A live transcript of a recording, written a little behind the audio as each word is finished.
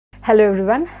Hello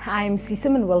everyone, I am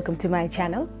Sisam and welcome to my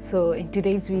channel. So in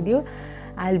today's video,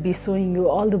 I'll be showing you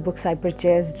all the books I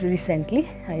purchased recently.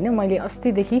 हैन मैले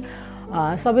अस्तिदेखि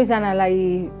सबैजनालाई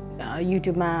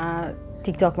युट्युबमा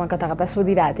टिकटकमा कता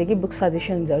सोधिरहेको थिएँ कि बुक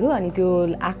सजेसन्सहरु अनि त्यो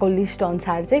आको लिस्ट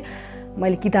अनुसार चाहिँ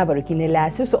मैले किताबहरु किनेर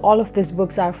ल्याएको छु. So all of these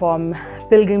books are from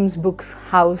Pilgrims Book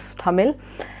House Thamel.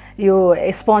 यो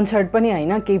स्पोन्सर्ड पनि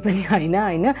हैन केही पनि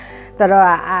हैन तर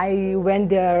I went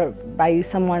there by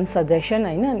someone suggestion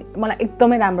हैन मलाई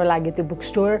एकदमै राम्रो लाग्यो त्यो बुक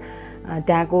स्टोर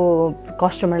त्यहाँको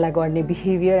कस्टमरलाई गर्ने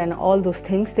behaviour and all those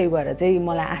things त्यही भएर चाहिँ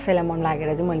मलाई आफैलाई मन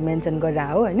लागेर चाहिँ मैले मेन्सन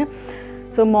गरिरहेको हो हैन.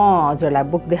 सो म हजुरलाई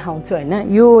बुक देखाउँछु हैन.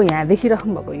 यो यहाँ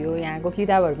देखिराख्नु भएको यो यहाँको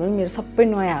किताबहरु पनि मेरो सबै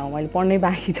नयाँ हो, मैले पढ्नै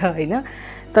बाँकी छ हैन.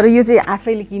 तर यो चाहिँ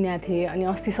आफैले किनेको थिएँ अनि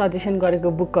अस्ति सजेसन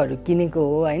गरेको बुकहरु किनेको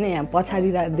हो हैन. यहाँ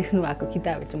पछाडी देख्नु भएको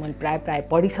किताबहरु चाहिँ मैले प्राय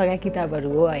पढिसकेका किताबहरु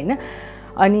हो हैन.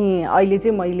 अनि अहिले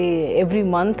चाहिँ मैले एभ्री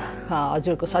मन्थ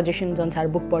हजुरको सजेसन्स अनुसार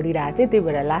बुक पढिरहेको थिएँ. त्यही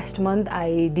भएर last month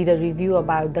I did a review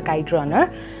about the kite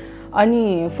runner.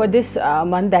 अनि for this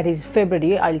month that is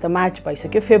February, अहिले त मार्च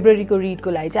भइसक्यो, फेब्रुअरीको रिडको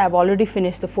लागि चाहिँ I already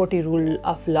finish the 40 rule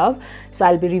of love. So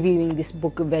I will be reviewing this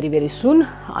book very सुन.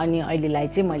 अनि अहिलेलाई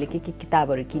चाहिँ मैले के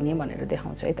किताबहरु किने भनेर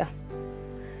देखाउँछु है त.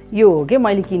 यो हो के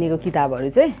मैले किनेको किताबहरु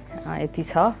चाहिँ यति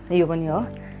छ, यो पनि हो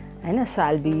हैन. So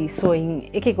I will be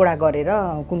showing एक-एकवटा गरेर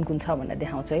कुन छ भनेर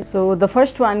देखाउँछु है. So the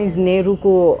first one is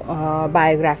नेहरूको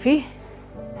biography,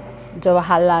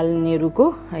 Jawaharlal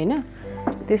नेहरूको हैन.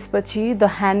 त्यसपछि द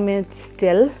ह्यान्डमेड्स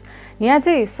टेल. यहाँ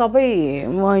चाहिँ सबै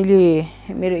मैले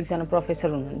मेरो एकजना प्रोफेसर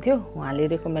हुनुहुन्थ्यो, उहाँले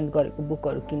रेकमेन्ड गरेको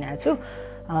बुकहरु किनेको छु,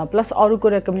 प्लस अरूको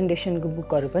रेकमेन्डेसनको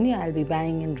बुकहरु पनि I will be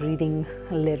buying and reading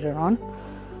later on.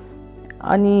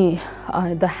 अनि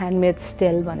द ह्यान्डमेड्स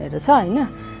टेल भनेर छ हैन.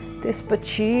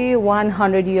 त्यसपछि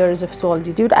 100 years of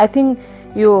solitude. I think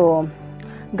यो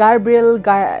गाब्रिएल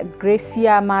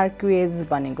ग्रेसिया मार्क्वेज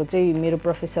भनेको चाहिँ मेरो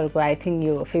प्रोफेसरको आई थिंक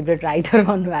यो फेभरेट राइटर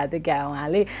भन्नुभएको थियो क्या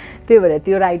उहाँले. त्यही भएर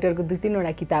त्यो राइटरको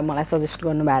 2-3वटा किताब मलाई सजेस्ट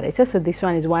गर्नुभएको रहेछ. So this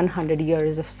one is 100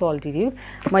 years of solitude.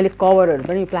 मैले कभरहरु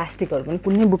पनि प्लास्टिकहरु पनि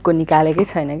कुनै बुकको निकालेकै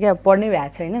छैन क्या, पढ्नै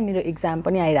भएको छैन, मेरो एक्जाम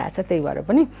पनि आइरहेछ त्यही भएर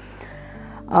पनि.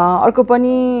 अर्को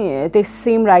पनि त्यो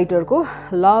same राइटरको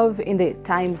love in the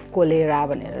time of cholera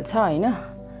भनेर छ हैन.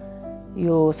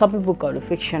 यो सबै बुकहरु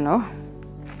फिक्सन हो.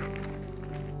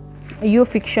 यो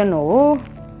फिक्सन हो,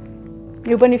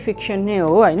 यो पनि फिक्सन नै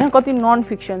हो हैन. कति नन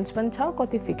फिक्सन्स पनि छ,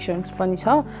 कति फिक्सन्स पनि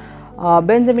छ.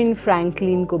 Benjamin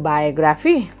फ्र्याङ्कलिनको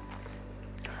biography.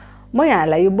 म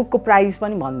यहाँलाई यो बुकको प्राइस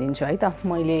पनि भनिदिन्छु है त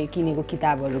मैले किनेको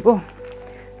किताबहरुको.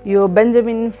 यो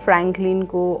बेन्जामिन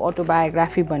फ्र्याङ्कलिनको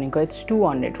अटोबायोग्राफी भनेको इट्स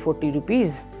 240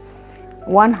 रुपीज.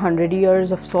 100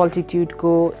 years of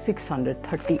सोलिट्युडको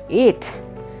 638.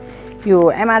 यो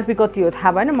एमआरपी कति हो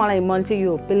थाहा भएन मलाई, मैले चाहिँ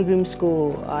यो पिलग्रिम्सको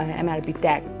एमआरपी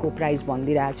ट्यागको प्राइस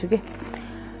भनिदिइरहेको छु कि.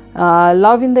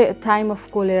 Love in the time of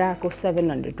कोलेराको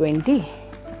 720.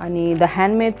 अनि द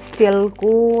ह्यान्डमेड्स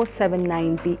टेलको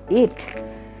 798.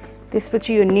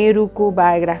 त्यसपछि यो नेहरूको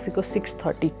बायोग्राफीको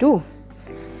 632.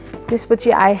 त्यसपछि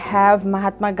आई हेभ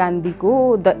महात्मा गान्धीको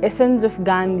द एसेन्स अफ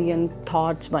गान्धीयन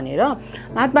थट्स भनेर.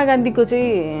 महात्मा गान्धीको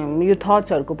चाहिँ यो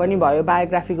थट्सहरुको पनि भयो,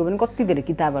 बायोग्राफीको पनि कति धेरै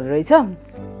किताबहरु रहेछ.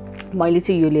 मैले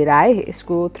चाहिँ यो लिएर आएँ.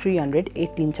 यसको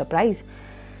 318 छ प्राइस.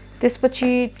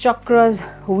 त्यसपछि चक्रज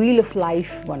व्हील अफ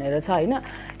लाइफ भनेर छ हैन.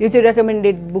 यो चाहिँ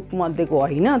रेकमेन्डेड बुक मध्येको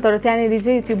होइन, तर त्यहाँनेरि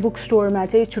चाहिँ त्यो बुक स्टोरमा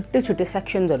चाहिँ छुट्टै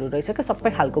सेक्सन्सहरु रहेछ क्या सबै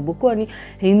खालको बुकको. अनि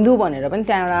हिन्दू भनेर पनि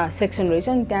त्यहाँ एउटा सेक्सन रहेछ.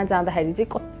 अनि त्यहाँ जाँदाखेरि चाहिँ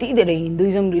कति धेरै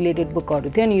हिन्दुइजम रिलेटेड बुकहरु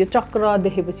थियो. अनि यो चक्र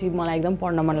देखेपछि मलाई एकदम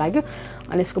पढ्न मन लाग्यो.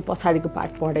 अनि यसको पछाडीको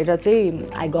पार्ट पढेर चाहिँ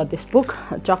I got this book,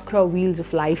 Chakra wheels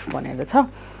of life भनेर छ.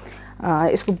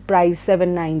 यसको प्राइस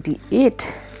 798.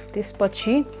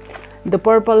 त्यसपछि द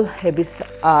पर्पल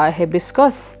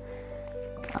हेबिस्कस,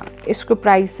 यसको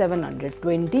प्राइस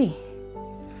 720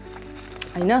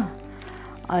 हैन.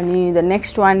 अनि the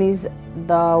next one is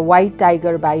the white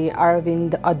tiger by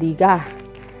Arvind Adiga.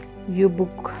 यो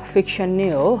बुक फिक्सन नै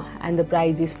हो एन्ड द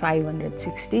प्राइस इज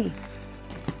 560.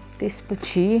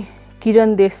 त्यसपछि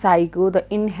किरण देसाईको the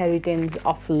inheritance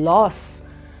of loss.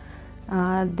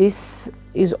 This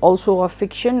is also a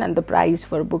fiction and the price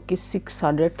for book is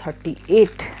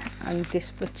 638. And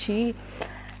त्यसपछि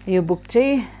यो book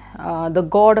चाहिँ the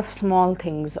God of small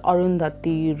things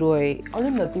Arundhati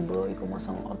रोयको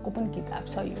मसँग अर्को पनि किताब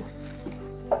छ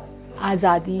यो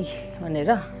आजादी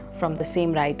भनेर फ्रम द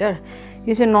सेम राइटर.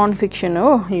 यो चाहिँ नन फिक्सन हो,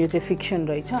 यो चाहिँ फिक्सन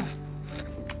रहेछ.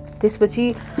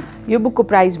 त्यसपछि यो बुकको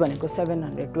प्राइस भनेको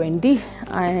 720.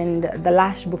 And the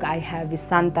last book I have is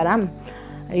Shantaram.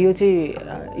 यो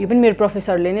चाहिँ यो पनि मेरो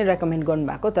प्रोफेसरले नै रेकमेन्ड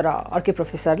गर्नुभएको, तर अर्कै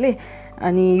प्रोफेसरले।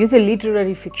 अनि यो चाहिँ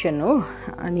लिटरेरी फिक्सन हो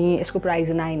अनि यसको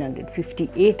प्राइस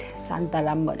 958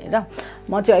 शान्ताराम भनेर।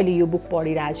 म चाहिँ अहिले यो बुक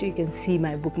पढिरहेको छु। You can C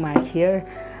my book my here.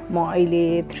 म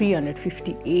अहिले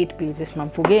 358 पेजेसमा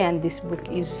पुगेँ and this book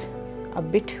is a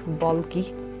bit बल्की।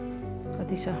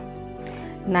 कति छ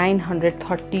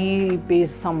 930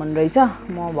 पेजसम्म रहेछ।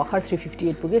 म भर्खर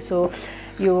 358 पुगेँ। सो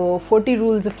यो 40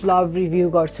 रुल्स अफ लभ रिभ्यू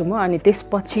गर्छु म, अनि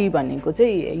त्यसपछि भनेको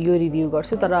चाहिँ यो रिभ्यू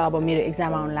गर्छु। तर अब मेरो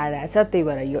एक्जाम आउनु लागिरहेछ, त्यही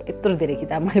भएर यो यत्रो धेरै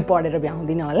किताब मैले पढेर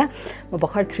भ्याउँदिनँ होला। म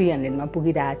भर्खर 300मा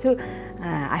पुगिरहेको छु।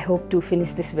 I hope to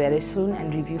finish this very soon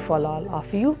and review for all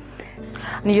of you.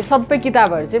 अनि यो सबै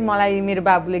किताबहरू चाहिँ मलाई मेरो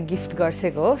बाबुले गिफ्ट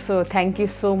गरिसकेको हो। So thank you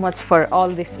so much for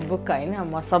all this book होइन।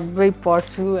 म सबै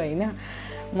पढ्छु होइन।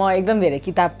 म एकदम धेरै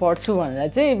किताब पढ्छु भनेर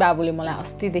चाहिँ बाबुले मलाई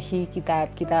अस्तिदेखि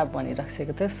किताब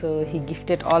भनिराखेको थियो। So Hee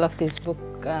gifted all of this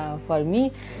book for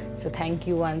me. So thank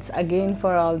you once again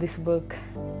for all this book.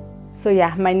 So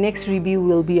yeah my next review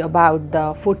will be about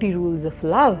the 40 rules of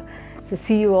love. So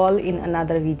C you all in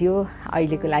another video.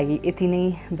 अहिलेको लागि यति नै।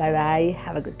 By by,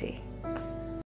 have a good day.